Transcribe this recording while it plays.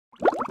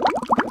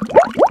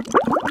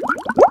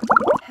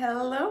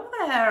Hello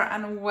there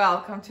and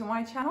welcome to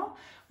my channel.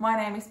 My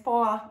name is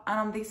Paula and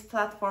on this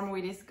platform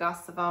we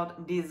discuss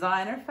about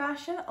designer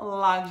fashion,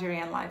 luxury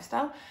and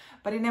lifestyle,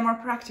 but in a more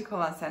practical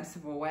and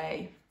sensible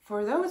way.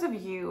 For those of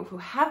you who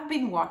have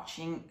been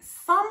watching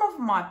some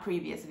of my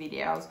previous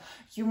videos,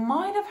 you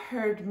might have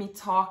heard me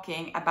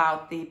talking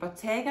about the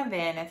Bottega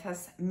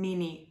Veneta's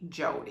Mini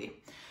Jodie.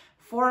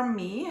 For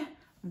me,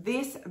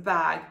 this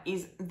bag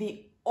is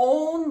the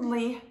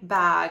only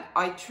bag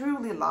I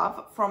truly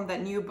love from the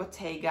new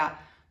Bottega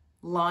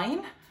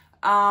line,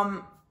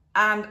 and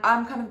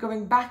I'm kind of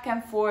going back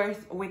and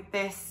forth with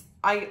this.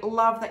 I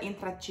love the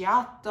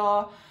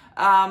intrecciato,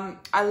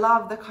 I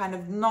love the kind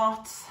of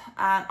knots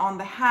and on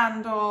the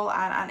handle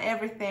and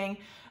everything,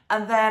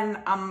 and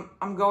then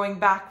I'm going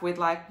back with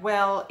like,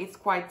 well, it's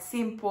quite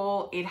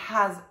simple, it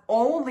has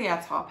only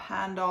a top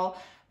handle,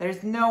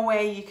 there's no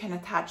way you can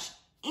attach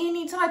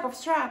any type of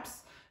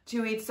straps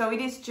to it, so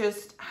it is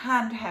just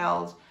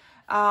handheld.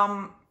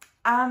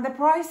 And the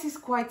price is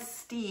quite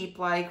steep,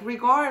 like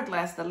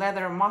regardless, the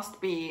leather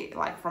must be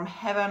like from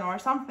heaven or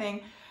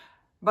something,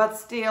 but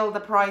still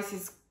the price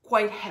is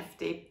quite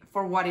hefty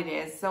for what it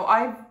is. So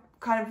I've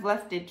kind of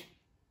left it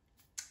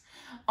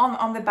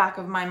on the back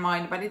of my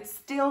mind, but it's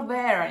still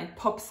there and it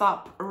pops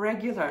up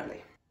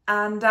regularly.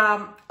 And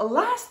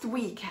last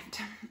weekend,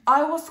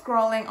 I was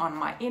scrolling on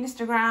my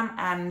Instagram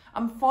and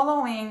I'm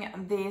following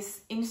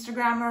this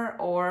Instagrammer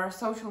or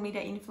social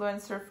media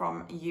influencer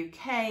from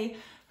UK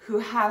who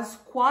has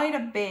quite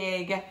a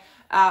big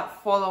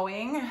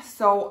following.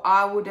 So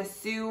I would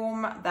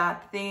assume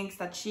that things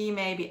that she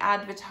maybe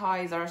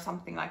advertise or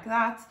something like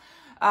that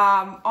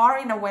are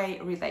in a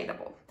way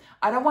relatable.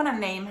 I don't want to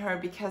name her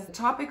because the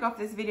topic of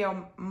this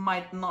video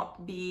might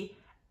not be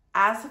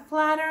as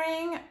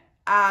flattering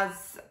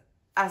as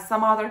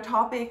some other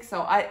topic,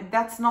 so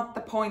that's not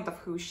the point of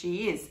who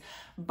she is.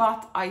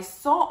 But I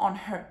saw on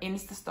her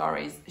Insta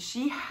stories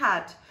she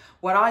had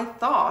what I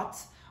thought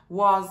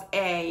was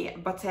a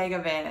Bottega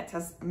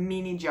Veneta's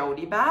Mini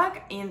Jodie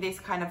bag in this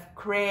kind of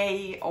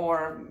gray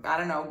or I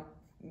don't know,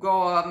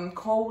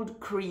 cold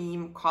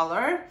cream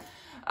color,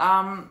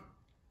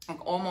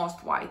 like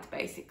almost white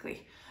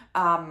basically.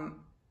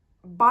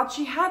 But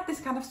she had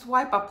this kind of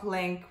swipe up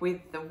link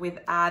with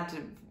add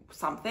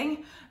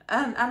something,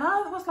 and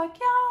I was like,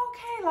 yeah,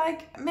 okay,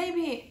 like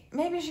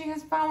maybe she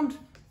has found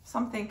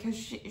something, because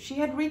she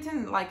had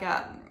written like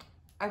a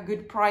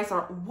good price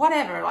or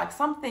whatever, like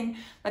something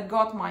that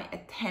got my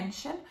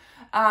attention.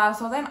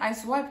 So then I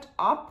swiped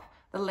up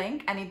the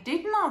link and it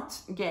did not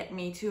get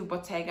me to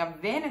Bottega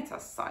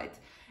Veneta's site.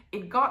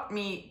 It got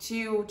me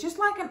to just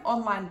like an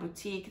online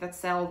boutique that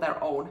sell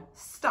their own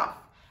stuff.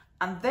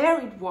 And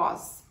there it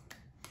was.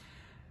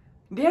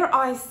 Dare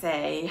I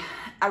say,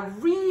 a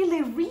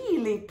really,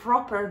 really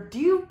proper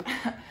dupe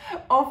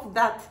of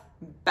that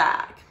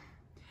bag.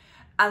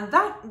 And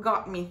that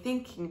got me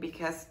thinking,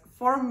 because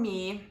for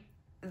me,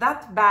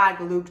 that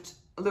bag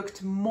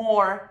looked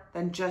more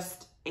than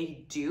just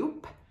a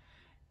dupe.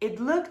 It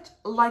looked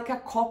like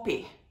a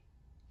copy.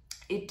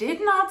 It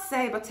did not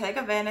say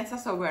Bottega Veneta,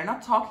 so we're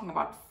not talking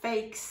about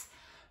fakes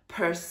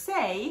per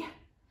se,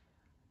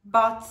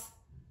 but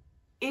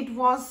it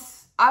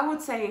was, I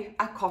would say,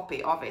 a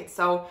copy of it.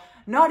 So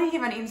not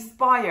even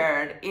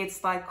inspired,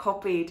 it's like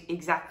copied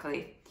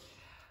exactly.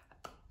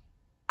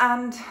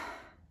 And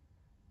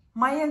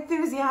my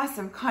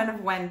enthusiasm kind of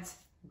went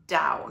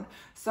down.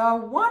 So I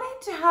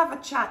wanted to have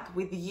a chat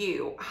with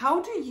you.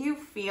 How do you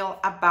feel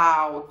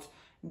about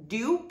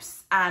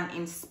dupes and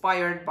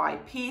inspired by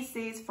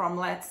pieces from,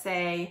 let's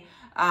say,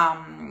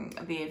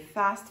 the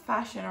fast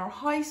fashion or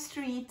high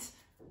street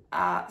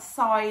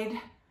side,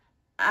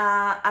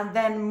 and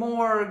then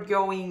more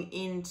going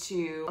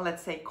into,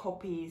 let's say,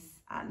 copies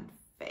and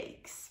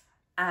fakes?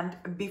 And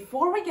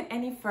before we get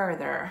any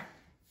further,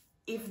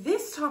 if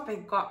this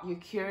topic got you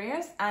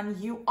curious and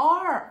you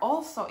are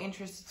also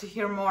interested to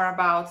hear more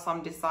about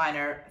some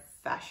designer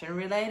fashion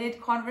related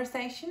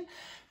conversation,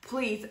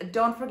 please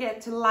don't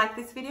forget to like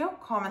this video,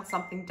 comment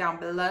something down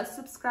below,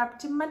 subscribe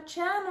to my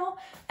channel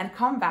and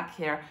come back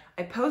here.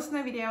 I post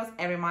my videos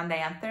every Monday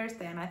and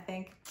Thursday and I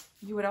think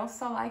you would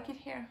also like it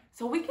here.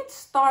 So we could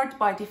start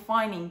by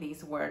defining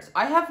these words.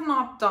 I have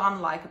not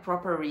done like a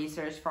proper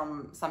research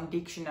from some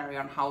dictionary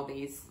on how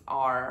these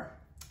are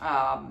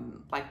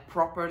like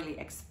properly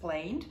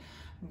explained,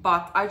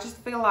 but I just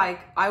feel like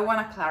I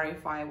want to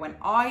clarify, when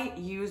I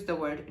use the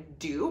word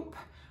dupe,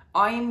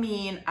 I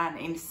mean an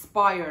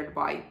inspired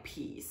by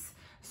piece.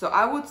 So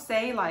I would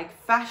say like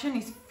fashion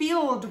is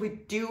filled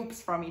with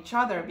dupes from each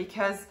other,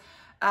 because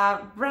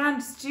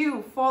brands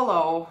do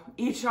follow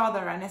each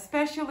other, and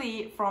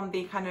especially from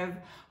the kind of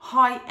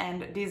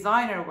high-end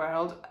designer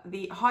world,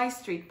 the high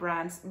street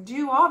brands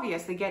do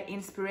obviously get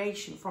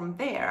inspiration from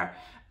there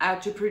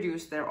to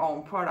produce their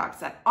own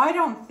products. And I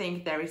don't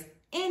think there is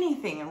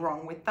anything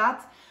wrong with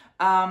that.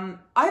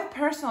 I've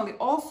personally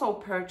also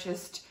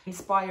purchased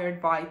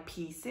inspired by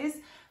pieces,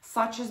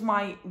 such as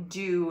my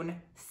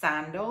Dune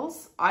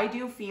sandals. I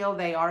do feel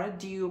they are a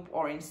dupe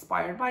or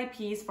inspired by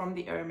piece from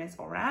the Hermes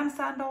Oran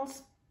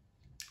sandals.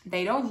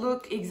 They don't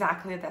look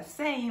exactly the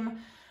same,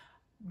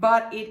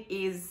 but it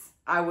is,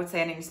 I would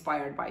say, an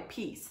inspired by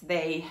piece.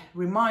 They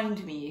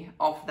remind me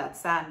of that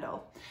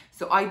sandal.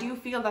 So I do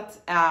feel that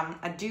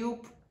a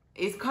dupe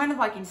is kind of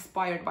like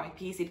inspired by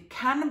piece. It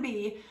can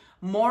be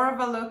more of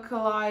a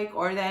lookalike,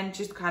 or then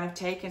just kind of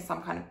taking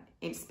some kind of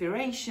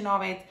inspiration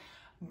of it.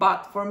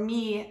 But for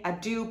me, a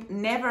dupe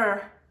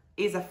never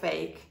is a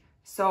fake.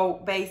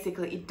 So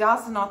basically, it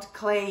does not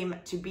claim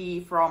to be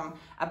from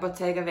a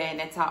Bottega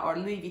Veneta or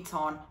Louis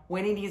Vuitton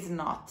when it is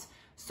not.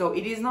 So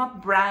it is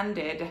not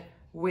branded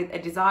with a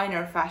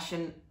designer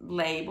fashion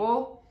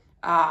label,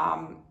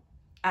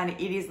 and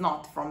it is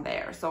not from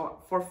there. So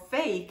for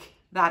fake,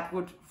 that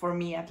would, for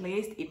me at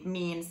least, it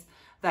means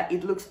that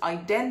it looks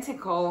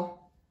identical.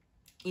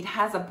 It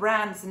has a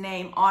brand's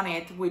name on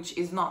it, which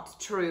is not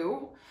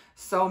true.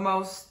 So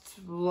most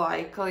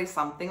likely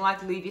something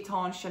like Louis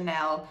Vuitton,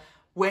 Chanel,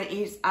 when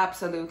it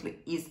absolutely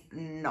is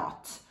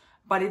not.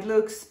 But it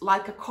looks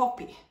like a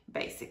copy,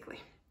 basically.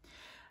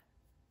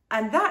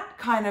 And that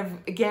kind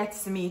of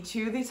gets me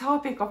to the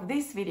topic of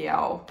this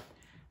video.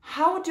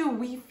 How do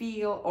we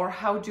feel, or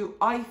how do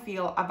I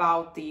feel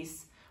about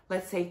these,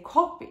 let's say,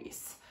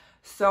 copies?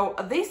 So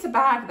this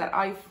bag that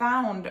I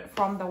found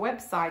from the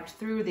website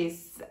through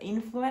this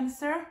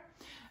influencer,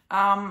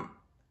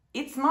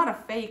 it's not a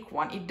fake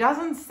one. It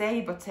doesn't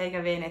say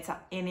Bottega Veneta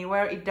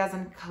anywhere. It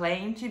doesn't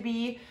claim to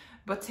be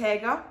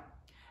Bottega.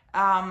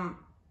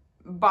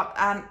 But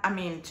I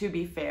mean, to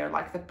be fair,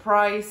 like the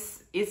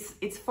price is,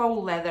 it's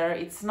faux leather.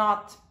 It's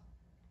not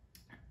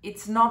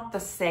the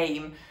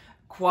same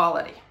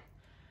quality.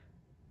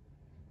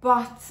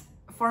 But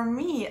for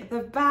me, the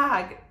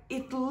bag,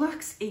 it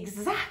looks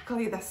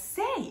exactly the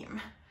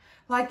same.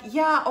 Like,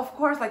 yeah, of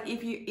course, like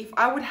if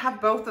I would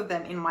have both of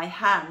them in my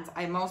hands,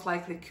 I most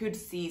likely could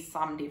see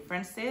some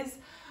differences,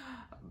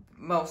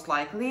 most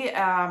likely,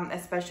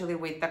 especially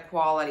with the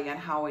quality and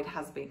how it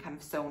has been kind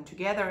of sewn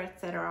together,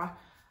 etc.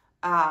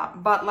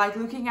 But like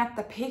looking at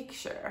the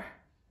picture,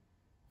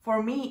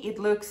 for me, it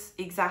looks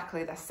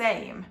exactly the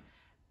same.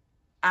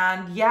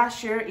 And yeah,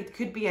 sure, it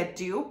could be a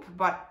dupe,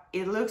 but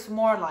it looks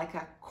more like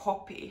a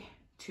copy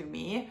to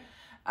me.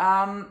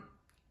 And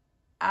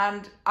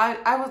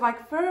I was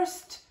like,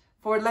 first,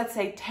 for let's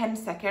say 10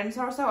 seconds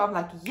or so, I'm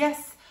like,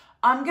 yes,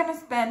 I'm gonna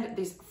spend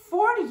this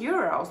 40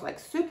 euros, like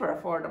super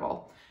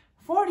affordable,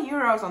 40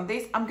 euros on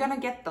this. I'm gonna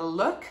get the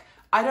look.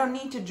 I don't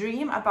need to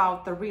dream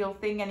about the real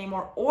thing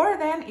anymore. Or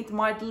then it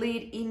might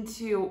lead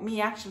into me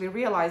actually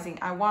realizing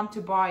I want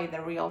to buy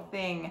the real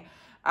thing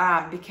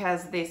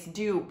because this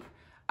dupe,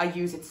 I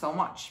use it so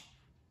much.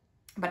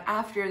 But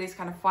after this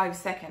kind of 5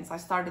 seconds, I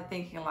started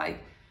thinking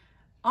like,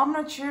 I'm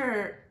not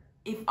sure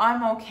if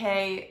I'm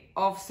okay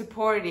of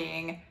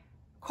supporting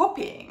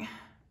copying.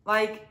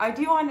 Like, I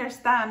do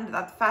understand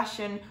that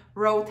fashion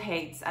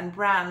rotates and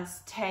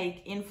brands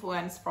take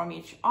influence from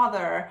each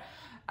other,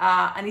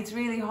 and it's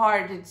really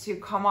hard to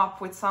come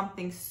up with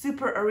something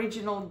super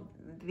original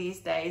these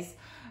days,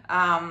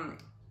 and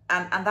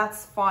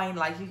that's fine.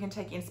 Like, you can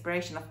take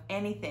inspiration of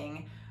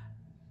anything,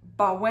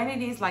 but when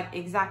it is like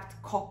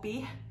exact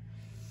copy,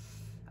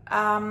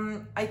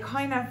 I'm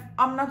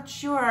not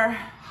sure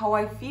how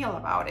I feel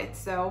about it.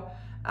 So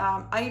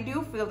I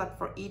do feel that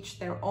for each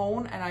their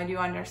own, and I do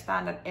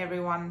understand that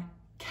everyone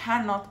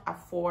cannot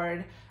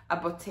afford a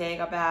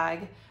Bottega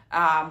bag,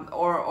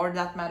 or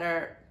that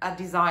matter, a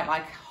design,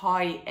 like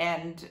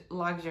high-end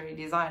luxury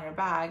designer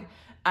bag.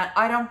 And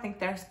I don't think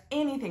there's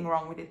anything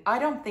wrong with it. I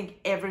don't think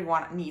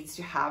everyone needs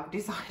to have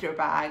designer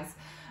bags.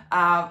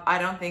 I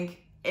don't think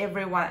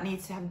everyone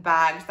needs to have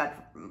bags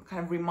that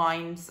kind of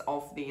reminds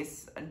of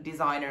these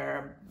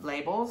designer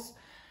labels.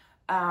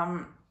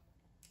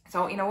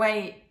 So in a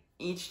way,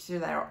 each to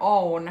their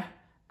own.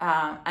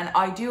 And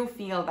I do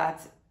feel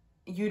that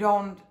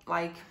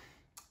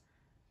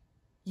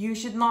you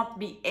should not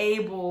be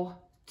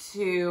able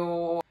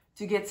to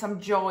get some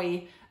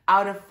joy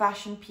out of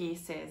fashion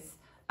pieces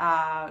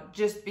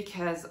just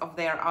because of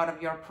they're out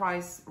of your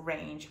price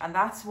range. And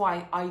that's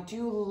why I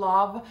do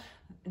love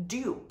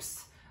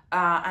dupes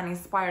and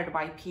inspired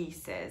by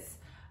pieces.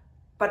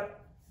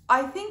 But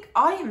I think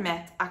I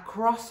met a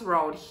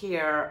crossroad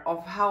here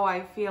of how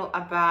I feel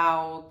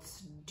about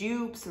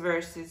dupes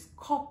versus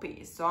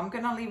copies. So I'm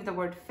gonna leave the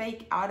word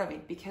fake out of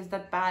it because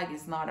that bag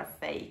is not a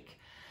fake.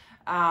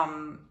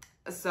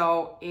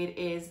 So it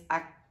is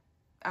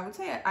I would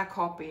say a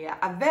copy,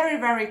 a very,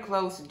 very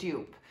close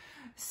dupe.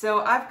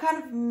 So I've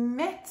kind of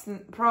met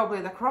probably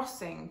the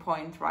crossing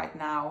point right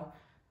now,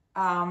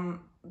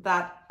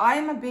 that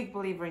I'm a big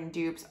believer in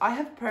dupes. I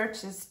have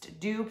purchased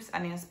dupes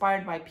and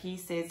inspired by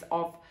pieces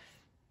of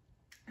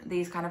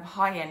these kind of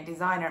high-end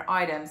designer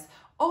items,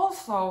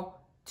 also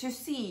to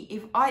see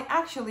if I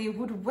actually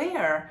would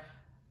wear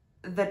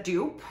the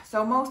dupe.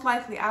 So most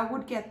likely I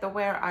would get the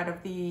wear out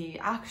of the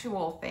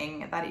actual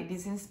thing that it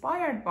is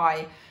inspired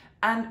by.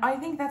 And I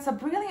think that's a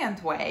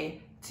brilliant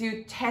way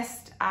to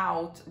test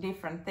out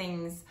different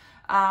things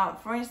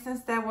For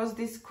instance, there was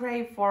this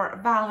crave for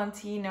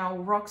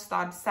Valentino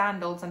rockstar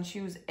sandals and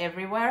shoes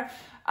everywhere.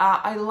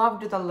 I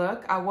loved the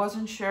look. I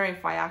wasn't sure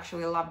if I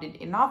actually loved it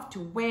enough to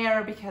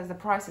wear because the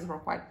prices were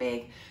quite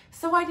big.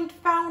 So I did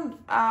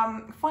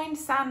find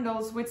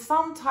sandals with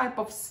some type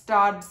of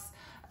studs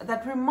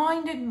that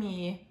reminded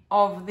me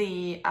of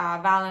the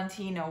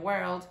Valentino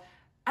world.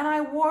 And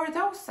I wore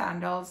those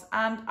sandals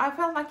and I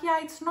felt like, yeah,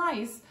 it's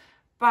nice,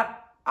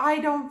 but I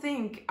don't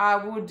think I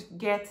would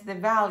get the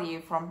value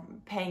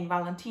from paying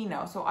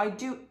Valentino. So I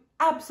do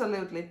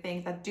absolutely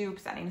think that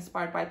dupes and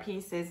inspired by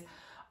pieces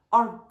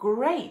are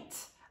great.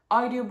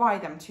 I do buy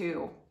them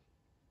too.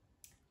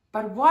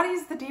 But what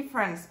is the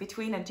difference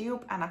between a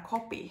dupe and a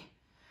copy?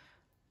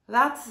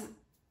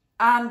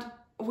 And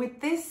with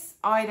this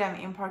item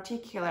in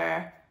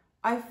particular,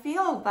 I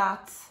feel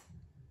that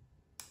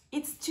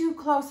it's too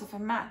close of a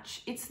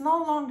match. It's no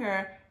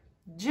longer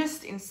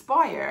just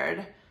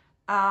inspired.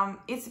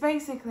 It's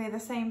basically the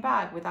same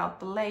bag without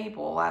the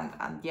label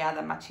and yeah,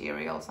 the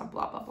materials and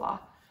blah, blah, blah.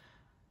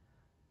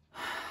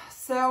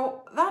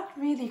 So that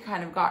really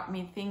kind of got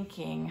me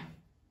thinking,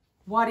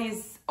 what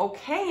is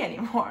okay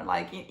anymore,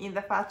 like in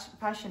the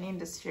fashion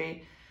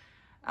industry?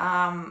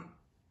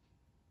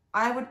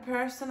 I would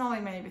personally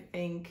maybe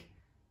think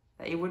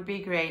that it would be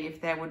great if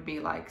there would be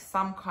like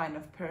some kind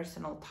of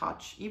personal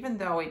touch, even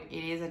though it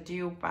is a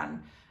dupe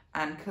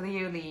and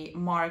clearly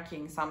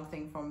marking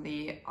something from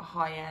the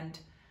high-end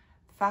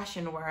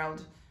fashion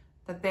world,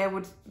 that there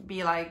would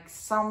be like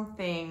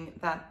something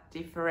that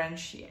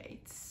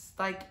differentiates,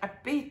 like a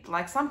bit,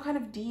 like some kind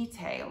of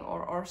detail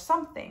or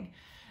something,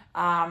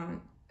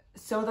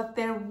 so that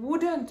there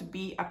wouldn't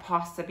be a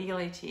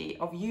possibility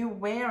of you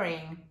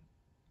wearing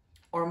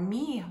or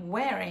me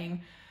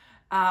wearing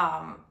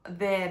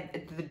the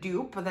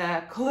dupe,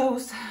 the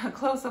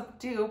close-up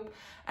dupe,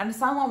 and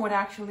someone would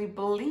actually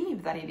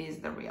believe that it is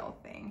the real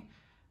thing.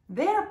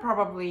 There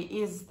probably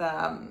is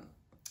the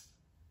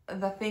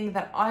thing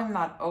that I'm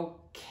not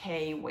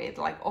okay with.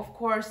 Like, of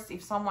course,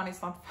 if someone is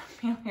not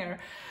familiar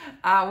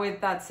with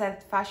that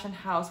set fashion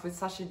house with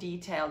such a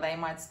detail, they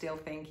might still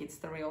think it's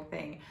the real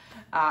thing,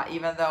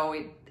 even though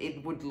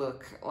it would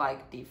look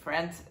like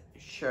different,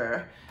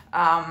 sure.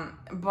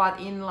 But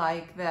in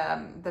like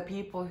the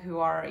people who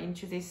are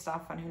into this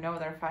stuff and who know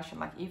their fashion,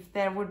 like if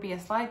there would be a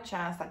slight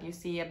chance that you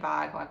see a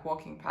bag like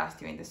walking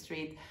past you in the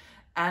street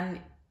and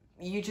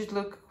you just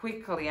look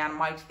quickly and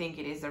might think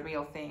it is the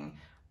real thing,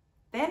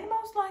 then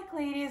most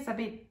likely it is a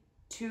bit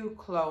too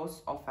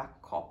close of a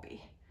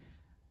copy.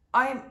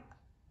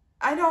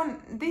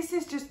 This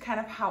is just kind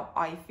of how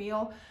I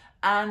feel,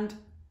 and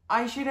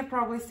I should have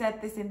probably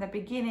said this in the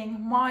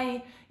beginning.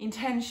 My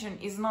intention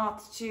is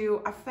not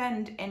to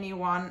offend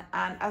anyone,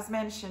 and as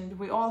mentioned,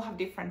 we all have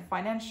different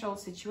financial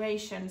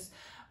situations.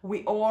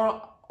 We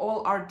all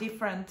are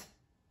different.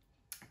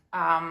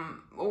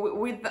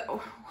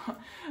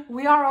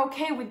 We are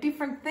okay with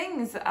different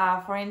things,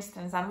 for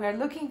instance, and we are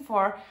looking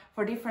for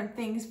different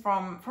things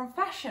from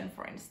fashion,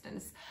 for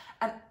instance,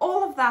 and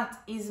all of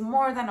that is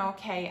more than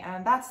okay.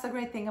 And that's the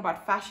great thing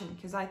about fashion,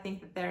 because I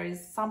think that there is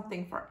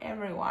something for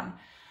everyone.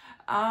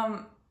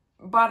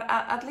 But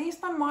at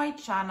least on my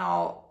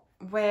channel,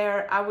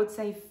 where I would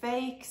say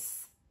fakes,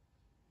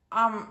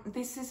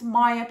 this is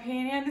my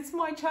opinion, it's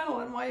my channel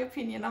and my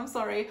opinion, I'm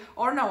sorry.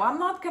 Or no, I'm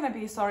not gonna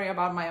be sorry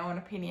about my own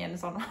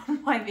opinions on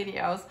my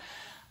videos,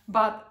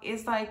 but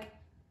it's like,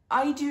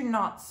 I do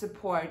not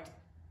support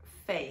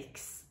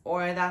fakes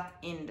or that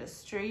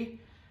industry.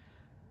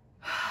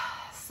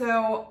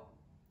 So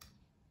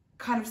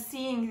kind of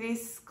seeing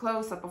this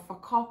close-up of a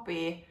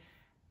copy,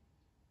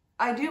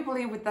 I do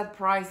believe with that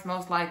price,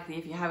 most likely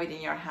if you have it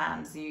in your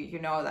hands, you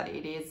know that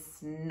it is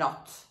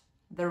not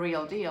the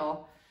real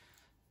deal.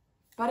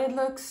 But it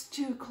looks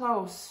too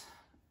close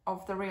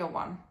of the real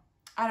one.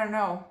 I don't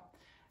know.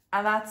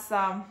 And that's,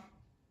 I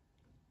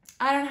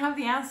don't have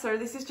the answer.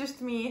 This is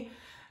just me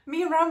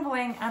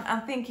rambling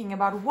and thinking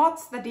about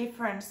what's the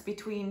difference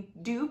between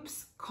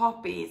dupes,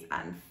 copies,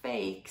 and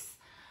fakes.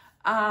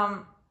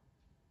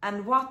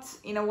 And what,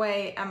 in a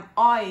way, am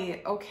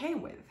I okay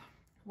with?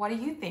 What do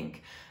you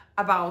think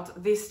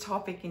about this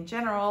topic in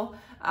general?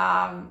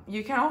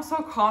 You can also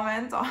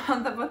comment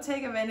on the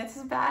Bottega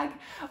Veneta bag,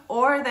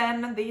 or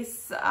then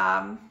this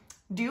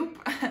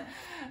dupe.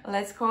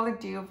 Let's call it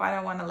dupe. I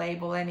don't want to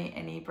label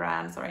any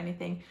brands or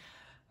anything.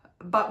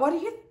 But what do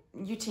you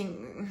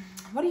think?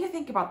 What do you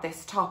think about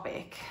this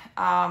topic?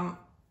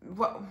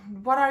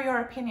 What are your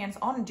opinions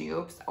on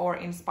dupes or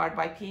inspired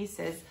by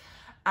pieces?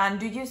 And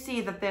do you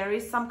see that there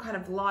is some kind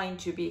of line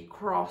to be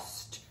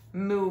crossed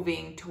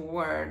moving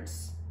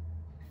towards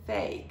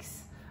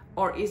fakes?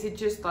 Or is it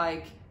just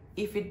like,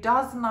 if it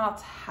does not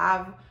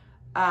have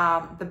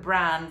the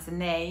brand's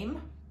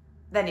name,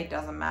 then it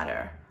doesn't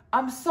matter?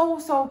 I'm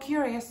so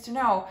curious to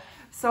know.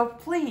 So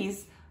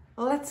please,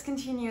 let's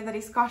continue the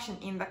discussion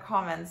in the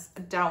comments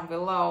down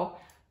below.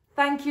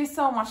 Thank you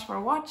so much for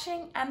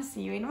watching, and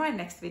see you in my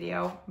next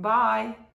video. Bye!